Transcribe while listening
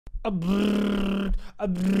Airplane.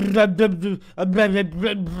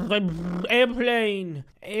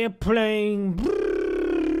 Airplane.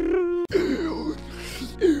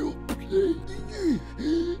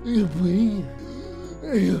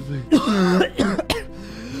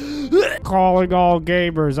 Calling all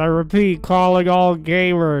gamers. I repeat, calling all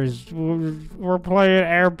gamers. We're playing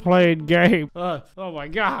airplane game. Oh my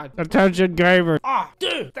god. Attention gamers. Ah,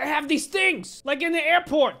 dude, they have these things like in the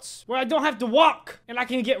airports where I don't have to walk and I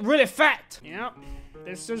can get really fat. Yep.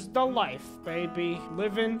 This is the life, baby.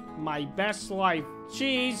 Living my best life.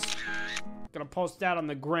 Cheese. Gonna post that on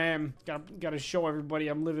the gram. Gotta show everybody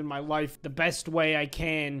I'm living my life the best way I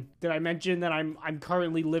can. Did I mention that I'm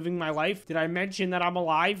currently living my life? Did I mention that I'm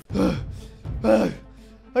alive? I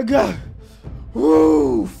got.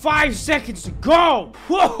 Woo! 5 seconds to go!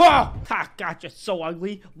 Whoa! Ha! Gotcha. So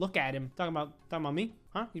ugly. Look at him. Talking about me?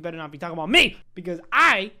 Huh? You better not be talking about me because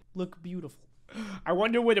I look beautiful. I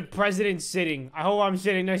wonder where the president's sitting. I hope I'm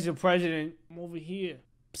sitting next to the president. I'm over here.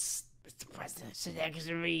 Psst. The president sit next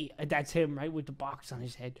to me. That's him, right? With the box on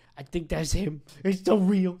his head. I think that's him. It's the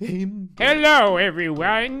real him. Hello,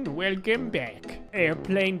 everyone. Welcome back.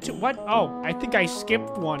 Airplane 2. What? Oh, I think I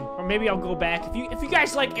skipped one. Or maybe I'll go back. If you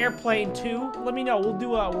guys like Airplane 2, let me know. We'll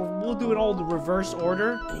do it all the reverse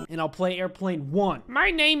order, and I'll play Airplane 1.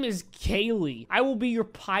 My name is Kaylee. I will be your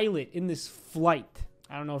pilot in this flight.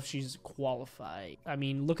 I don't know if she's qualified. I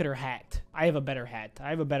mean, look at her hat. I have a better hat. I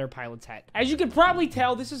have a better pilot's hat. As you can probably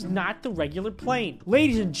tell, this is not the regular plane.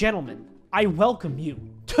 Ladies and gentlemen, I welcome you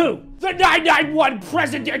to the 991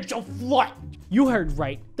 presidential flight. You heard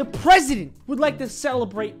right. The president would like to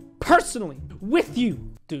celebrate personally with you.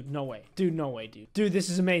 Dude, no way. Dude, no way, dude. Dude, this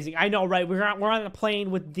is amazing. I know, right? We're on a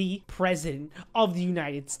plane with the president of the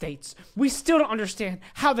United States. We still don't understand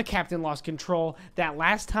how the captain lost control that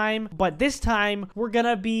last time, but this time we're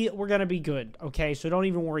gonna be good, okay? So don't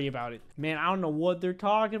even worry about it. Man, I don't know what they're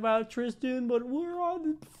talking about, Tristan, but we're on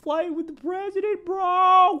the flight with the president,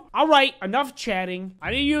 bro. All right, enough chatting.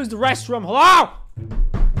 I need to use the restroom. Hello?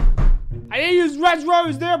 I need to use the restroom.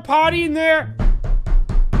 Is there a potty in there?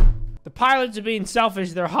 The pilots are being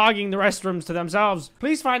selfish. They're hogging the restrooms to themselves.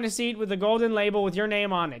 Please find a seat with a golden label with your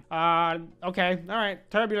name on it. Okay. All right.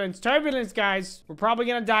 Turbulence. Turbulence, guys. We're probably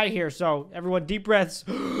gonna die here, so everyone deep breaths.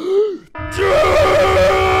 Are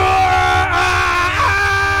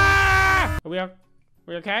we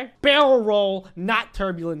okay? Barrel roll, not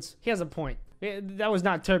turbulence. He has a point. That was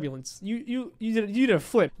not turbulence. You did a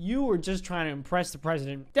flip. You were just trying to impress the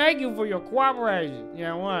president. Thank you for your cooperation.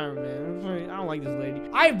 Yeah, whatever, man. I don't like this lady.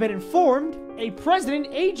 I've been informed a president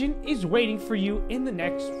agent is waiting for you in the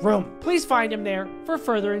next room. Please find him there for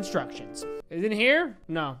further instructions. Is it here?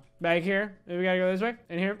 No. Back here? Maybe we gotta go this way?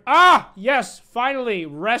 In here? Ah! Yes! Finally!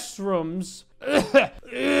 Restrooms.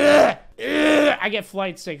 I get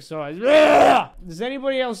flight sick, so does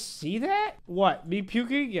anybody else see that? What? Me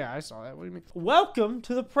puking? Yeah, I saw that. What do you mean? Welcome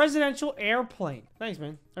to the presidential airplane. Thanks,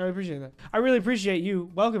 man. I really appreciate that. I really appreciate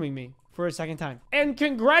you welcoming me for a second time. And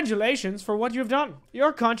congratulations for what you've done.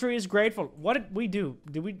 Your country is grateful. What did we do?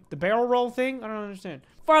 Did we the barrel roll thing? I don't understand.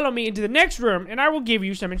 Follow me into the next room and I will give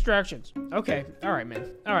you some instructions. Okay. All right,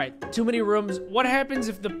 man. All right. Too many rooms. What happens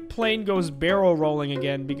if the plane goes barrel rolling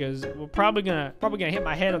again? Because we're probably gonna hit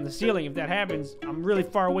my head on the ceiling if that happens. I'm really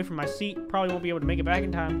far away from my seat. Probably won't be able to make it back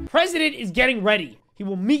in time. President is getting ready. He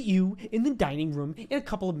will meet you in the dining room in a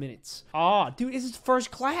couple of minutes. Oh, dude, is this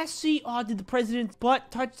first class seat? Oh, did the president's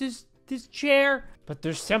butt touch this chair? But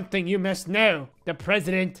there's something you must know. The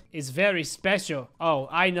president is very special. Oh,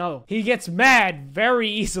 I know. He gets mad very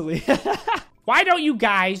easily. Why don't you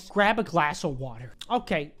guys grab a glass of water?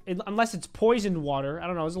 Okay, unless it's poisoned water. I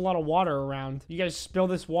don't know. There's a lot of water around. You guys spill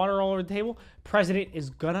this water all over the table. President is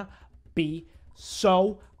gonna be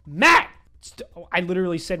so mad. I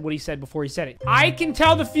literally said what he said before he said it. I can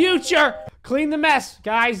tell the future. Clean the mess,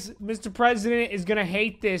 guys. Mr. President is gonna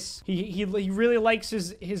hate this. He really likes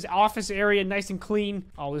his office area nice and clean.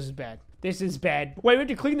 Oh, this is bad. This is bad. Wait, we have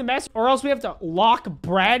to clean the mess, or else we have to lock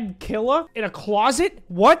Brad Killa in a closet?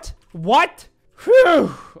 What? What?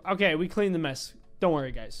 Whew. Okay, we cleaned the mess. Don't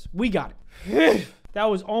worry, guys. We got it. That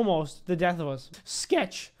was almost the death of us.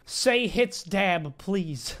 Sketch. Say hits dab,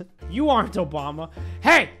 please. You aren't Obama.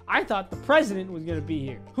 Hey, I thought the president was gonna be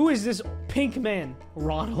here. Who is this pink man?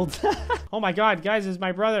 Ronald. Oh my god, guys, it's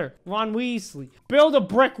my brother, Ron Weasley. Build a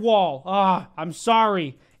brick wall. Ah, I'm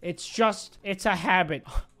sorry. It's a habit.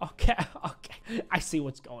 Okay. I see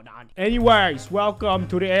what's going on. Anyways, welcome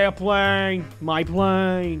to the airplane. My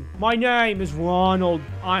plane. My name is Ronald.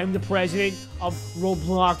 I'm the president of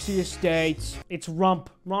Roblox Estates. It's Rump.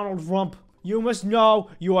 Ronald Rump. You must know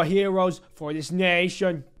you are heroes for this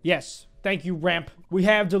nation. Yes, Thank you, Ramp. We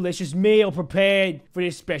have delicious meal prepared for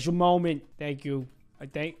this special moment. Thank you.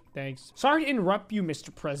 Thanks. Sorry to interrupt you,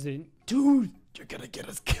 Mr. President. Dude, you're gonna get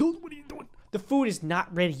us killed. What are you doing? The food is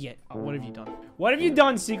not ready yet. Oh, what have you done? What have you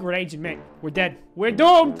done, Secret Agent Man? We're dead. We're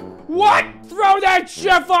doomed. What? Throw that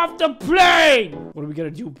chef off the plane! What are we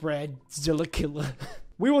gonna do, Bradzilla Killer?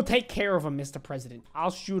 We will take care of him, Mr. President.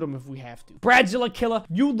 I'll shoot him if we have to. Bradzilla Killer,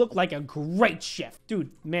 you look like a great chef.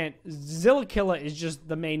 Dude, man, Zilla Killer is just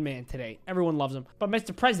the main man today. Everyone loves him. But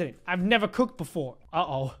Mr. President, I've never cooked before.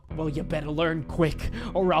 Uh-oh. Well, you better learn quick,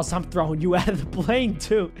 or else I'm throwing you out of the plane,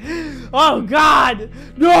 too. Oh, God!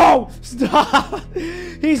 No! Stop!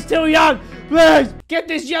 He's too young! Please! Get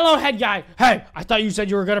this yellow head guy! Hey, I thought you said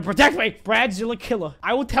you were gonna protect me! Bradzilla Killer.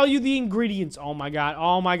 I will tell you the ingredients. Oh, my God.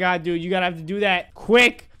 Oh, my God, dude. You gotta have to do that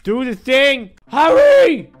quick. Do the thing.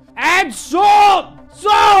 Hurry! Add salt!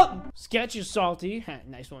 Salt! Sketch is salty.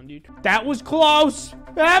 Nice one, dude. That was close.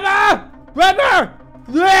 Emma! Remember!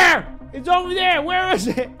 There! It's over there. Where is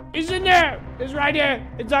it? It's in there. It's right there.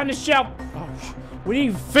 It's on the shelf. Oh, we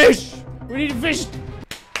need fish. We need fish.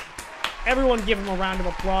 Everyone give him a round of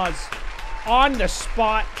applause. On the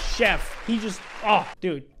spot chef. He just, oh,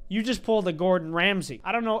 dude. You just pulled a Gordon Ramsay.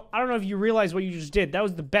 I don't know if you realize what you just did. That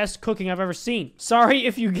was the best cooking I've ever seen. Sorry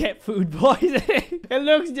if you get food poisoning. It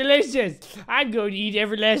looks delicious. I'm going to eat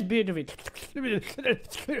every last bit of it.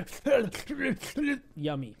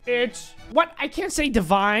 Yummy. It's, what? I can't say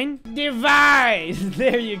divine. Divine.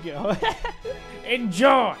 There you go.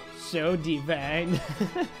 Enjoy. So divine.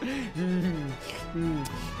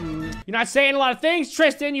 You're not saying a lot of things,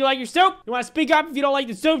 Tristan. You like your soup? You want to speak up if you don't like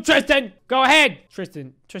the soup, Tristan? Go ahead.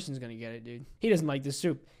 Tristan's gonna get it, dude. He doesn't like this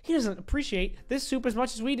soup. He doesn't appreciate this soup as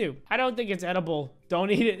much as we do. I don't think it's edible. Don't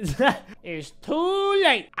eat it. It's too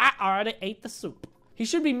late. I already ate the soup. He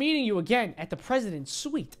should be meeting you again at the president's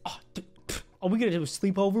suite. Oh, dude. Are we gonna do a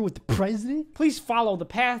sleepover with the president? Please follow the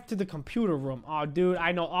path to the computer room. Oh, dude,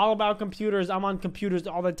 I know all about computers. I'm on computers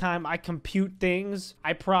all the time. I compute things.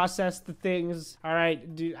 I process the things. All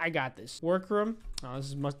right, dude, I got this. Workroom. Oh,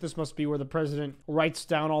 this must be where the president writes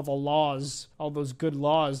down all the laws, all those good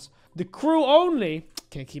laws. The crew only.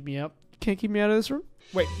 Can't keep me up. Can't keep me out of this room.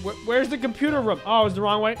 Wait, where's the computer room? Oh, it's the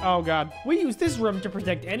wrong way. Oh, God. We use this room to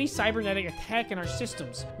protect any cybernetic attack in our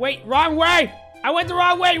systems. Wait, wrong way! I went the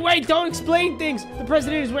wrong way. Wait, don't explain things. The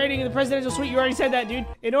president is waiting in the presidential suite. You already said that, dude.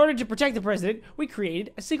 In order to protect the president, we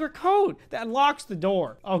created a secret code that unlocks the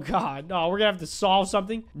door. Oh, God. No, we're gonna have to solve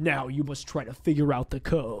something. Now you must try to figure out the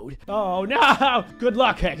code. Oh, no. Good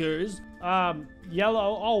luck, hackers.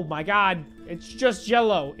 Yellow. Oh, my God. It's just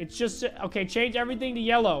yellow. It's just, okay, change everything to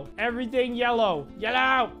yellow. Everything yellow.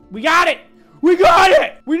 Yellow. We got it. We got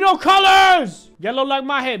it. We know colors. Yellow like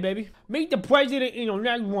my head, baby. Meet the president in your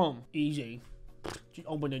next room. Easy. Just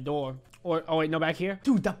open the door. Or, oh wait, no, back here?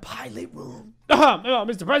 Dude, the pilot room. Oh,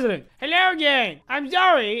 Mr. President. Hello again. I'm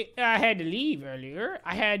sorry I had to leave earlier.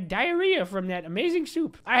 I had diarrhea from that amazing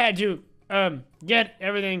soup. I had to, get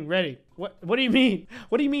everything ready. What do you mean?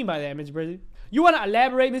 What do you mean by that, Mr. President? You want to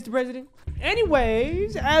elaborate, Mr. President?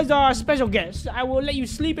 Anyways, as our special guest, I will let you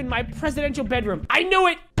sleep in my presidential bedroom. I knew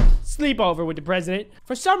it! Sleepover with the president.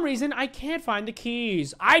 For some reason, I can't find the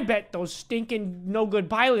keys. I bet those stinking no-good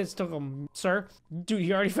pilots took them, sir. Dude,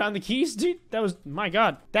 you already found the keys, dude? That was, my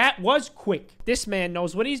God. That was quick. This man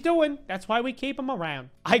knows what he's doing. That's why we keep him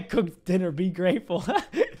around. I cooked dinner, be grateful.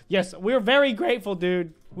 Yes, we're very grateful,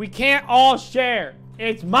 dude. We can't all share.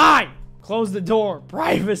 It's mine. Close the door.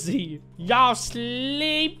 Privacy. Y'all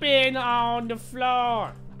sleeping on the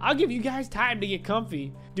floor. I'll give you guys time to get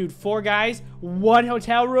comfy. Dude, 4 guys, 1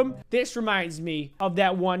 hotel room. This reminds me of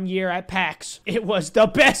that 1 year at PAX. It was the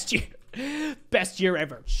best year. Best year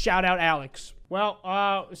ever. Shout out Alex. Well,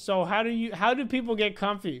 so how do people get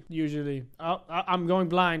comfy usually? Oh, I'm going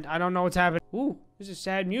blind. I don't know what's happening. Ooh, this is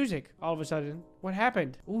sad music all of a sudden. What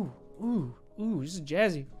happened? Ooh, this is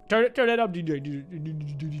jazzy. Turn it up,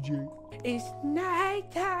 DJ. It's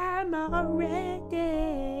nighttime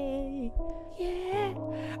already. Yeah,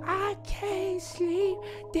 I can't sleep.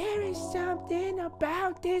 There is something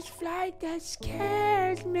about this flight that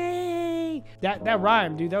scares me. That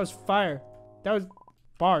rhymed, dude. That was fire. That was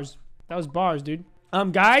bars. That was bars, dude.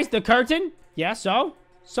 Guys, the curtain? Yeah, so?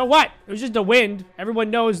 So what? It was just the wind.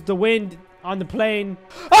 Everyone knows the wind on the plane.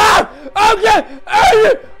 Ah! Okay!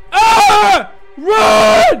 Ah!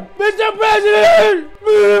 Run! Mr. President!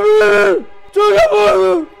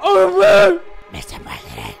 Mr.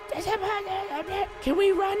 President! Can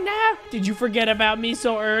we run now? Did you forget about me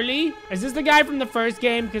so early? Is this the guy from the first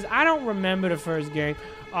game? Because I don't remember the first game.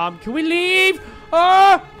 Can we leave?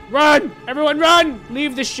 Run! Everyone run!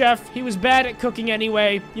 Leave the chef. He was bad at cooking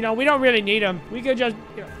anyway. You know, we don't really need him. We could just...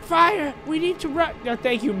 You know, fire! We need to run. No,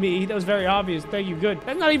 thank you, me. That was very obvious. Thank you, good.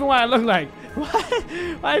 That's not even what I look like. What?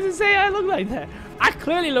 Why does it say I look like that? I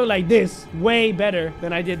clearly look like this. Way better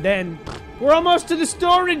than I did then. We're almost to the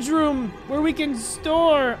storage room where we can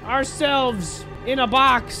store ourselves in a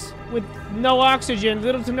box with no oxygen,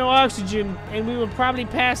 little to no oxygen, and we will probably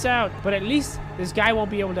pass out. But at least this guy won't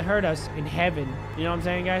be able to hurt us in heaven. You know what I'm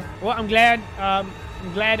saying, guys? Well, I'm glad I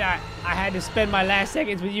had to spend my last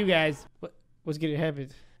seconds with you guys. What's gonna happen?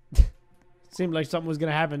 Seemed like something was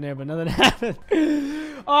gonna happen there, but nothing happened.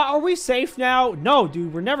 Are we safe now? No,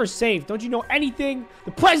 dude, we're never safe. Don't you know anything?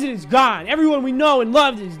 The president's gone. Everyone we know and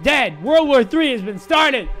loved is dead. World War III has been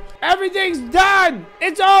started. Everything's done.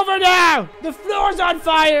 It's over now. The floor's on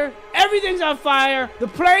fire. Everything's on fire. The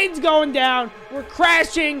plane's going down. We're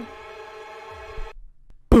crashing.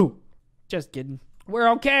 Boo. Just kidding. We're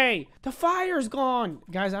okay. The fire's gone.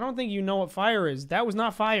 Guys, I don't think you know what fire is. That was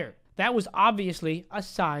not fire. That was obviously a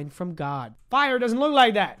sign from God. Fire doesn't look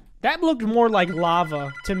like that. That looked more like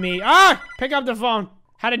lava to me. Ah! Pick up the phone.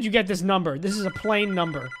 How did you get this number? This is a plane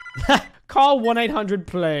number. Call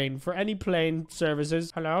 1-800-PLANE for any plane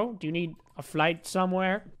services. Hello? Do you need a flight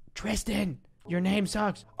somewhere? Tristan, your name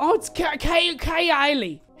sucks. Oh, it's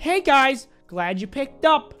Kylie. Hey, guys. Glad you picked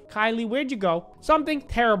up. Kylie, where'd you go? Something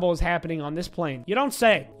terrible is happening on this plane. You don't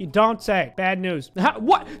say. You don't say. Bad news.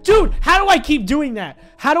 What? Dude, how do I keep doing that?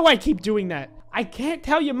 How do I keep doing that? I can't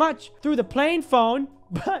tell you much through the plane phone,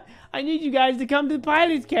 but I need you guys to come to the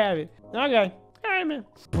pilot's cabin. Okay. All right, man.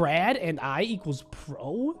 Brad and I equals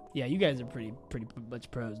pro? Yeah, you guys are pretty much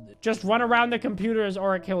pros. Just run around the computers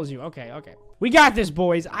or it kills you. Okay, okay. We got this,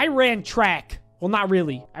 boys. I ran track. Well, not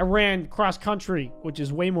really. I ran cross country, which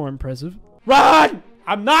is way more impressive. Run!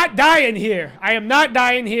 I'm not dying here. I am not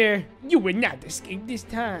dying here. You will not escape this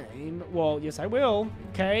time. Well, yes, I will.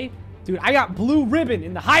 Okay. Dude, I got blue ribbon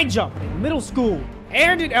in the high jump in middle school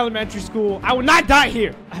and in elementary school. I will not die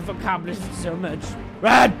here. I've accomplished so much.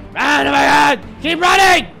 Run! Run! Oh my God! Keep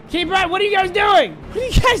running! Keep running! What are you guys doing? What are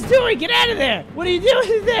you guys doing? Get out of there! What are you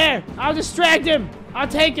doing there? I'll distract him. I'll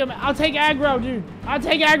take him. I'll take aggro, dude. I'll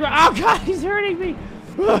take aggro. Oh God, he's hurting me.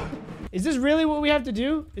 Is this really what we have to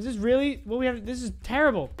do? Is this really what we have to... This is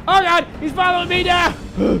terrible. Oh God, he's following me now.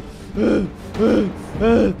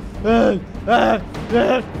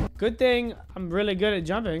 Good thing I'm really good at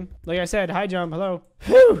jumping. Like I said, high jump, hello.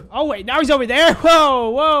 Whew. Oh wait, now he's over there. Whoa,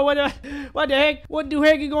 whoa, what the heck? What the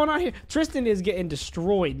heck is going on here? Tristan is getting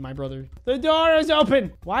destroyed, my brother. The door is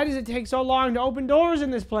open. Why does it take so long to open doors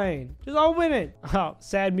in this plane? Just open it. Oh,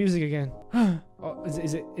 sad music again. Oh,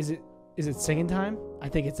 is it singing time? I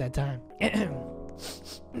think it's that time.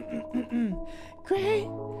 Great,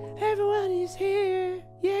 everyone is here.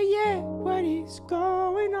 Yeah, yeah, what is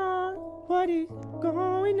going on? What is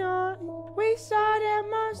going on? We saw that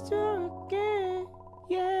monster again.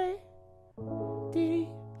 Yeah. Did he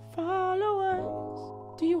follow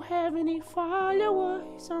us? Do you have any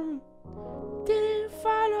followers? Did he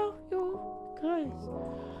follow you? Cause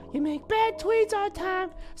you make bad tweets all the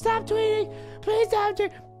time. Stop tweeting. Please stop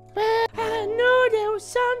tweeting. I knew there was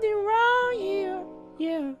something wrong here.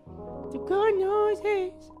 Yeah. The good news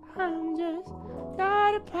is I'm just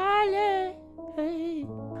not a pilot. Hey.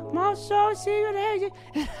 I'm also a secret agent.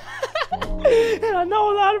 And I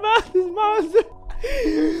know a lot about this monster.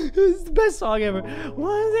 It's the best song ever.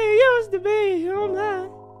 Once he used to be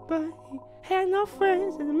online, but he had no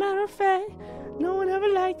friends. As a matter of fact, no one ever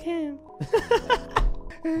liked him.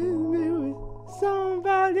 And there was something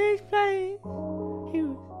about these planes. He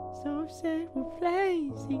was so upset with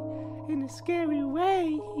planes. He, in a scary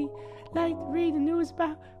way, he liked to read the news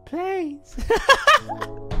about planes.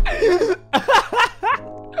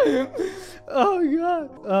 Oh God.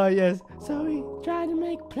 Oh yes. So he tried to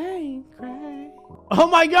make plane crash. Oh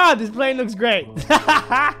my God, this plane looks great.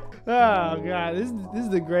 Oh God, this is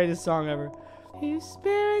the greatest song ever. His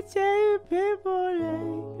spirit saved people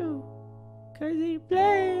like you, 'cause he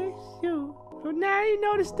bless you. Well, now you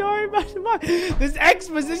know the story about the monk. This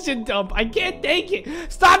exposition dump, I can't take it.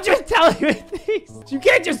 Stop just telling me things. You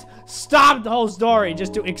can't just stop the whole story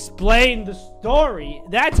just to explain the story.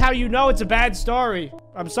 That's how you know it's a bad story.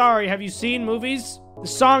 I'm sorry, have you seen movies? The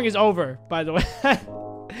song is over, by the way.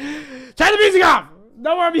 Turn the music off!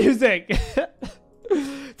 No more music!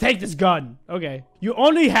 Take this gun. Okay. You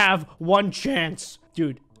only have one chance.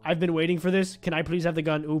 Dude, I've been waiting for this. Can I please have the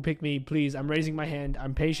gun? Ooh, pick me, please. I'm raising my hand.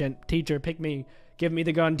 I'm patient. Teacher, pick me. Give me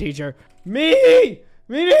the gun, teacher. Me!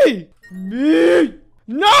 Me! Me!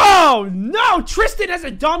 No! No! Tristan has a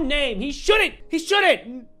dumb name. He shouldn't. He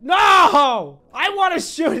shouldn't. No! I want to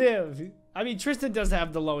shoot him. I mean, Tristan does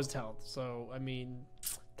have the lowest health, so, I mean,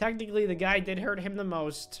 technically the guy did hurt him the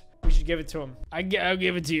most. We should give it to him. I'll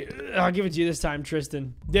give it to you. I'll give it to you this time,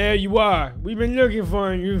 Tristan. There you are. We've been looking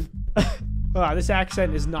for you. This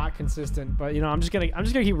accent is not consistent, but you know, I'm just gonna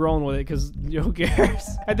keep rolling with it because who cares?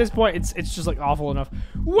 At this point, it's just like awful enough.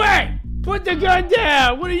 Wait! Put the gun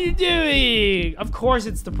down! What are you doing? Of course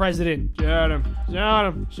it's the president. Shoot him. Shoot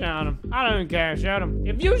him. Shoot him. I don't even care. Shoot him.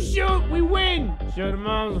 If you shoot, we win. Shoot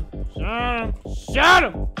him. Shoot him. Shoot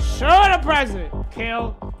him. Shoot the president.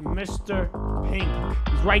 Kill Mr. Pink.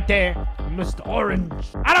 He's right there. Mr. Orange.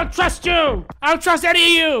 I don't trust you. I don't trust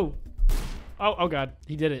any of you. Oh God.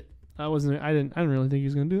 He did it. I didn't really think he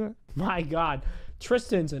was gonna do that. My God.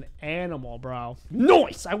 Tristan's an animal, bro.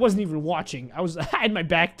 Noise! I wasn't even watching. I had my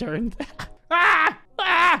back turned.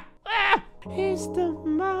 He's the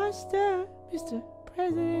monster, Mr.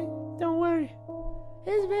 President. Don't worry.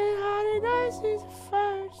 It's been hard enough since the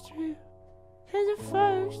first trip. Since the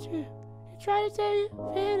first trip. He tried to tell you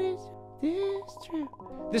finish this trip.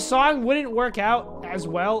 The song wouldn't work out as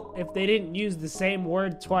well if they didn't use the same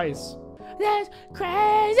word twice. That's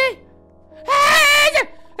crazy.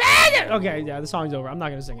 Okay, yeah, the song's over. I'm not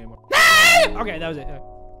gonna sing anymore. Okay, that was it.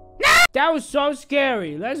 That was so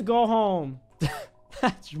scary. Let's go home.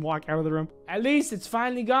 Just walk out of the room. At least it's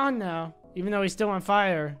finally gone now. Even though he's still on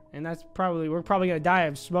fire. And we're probably gonna die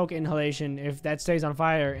of smoke inhalation if that stays on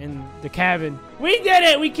fire in the cabin. We did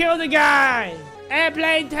it! We killed the guy!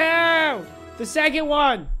 Airplane 2! The second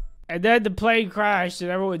one! And then the plane crashed and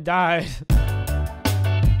everyone died.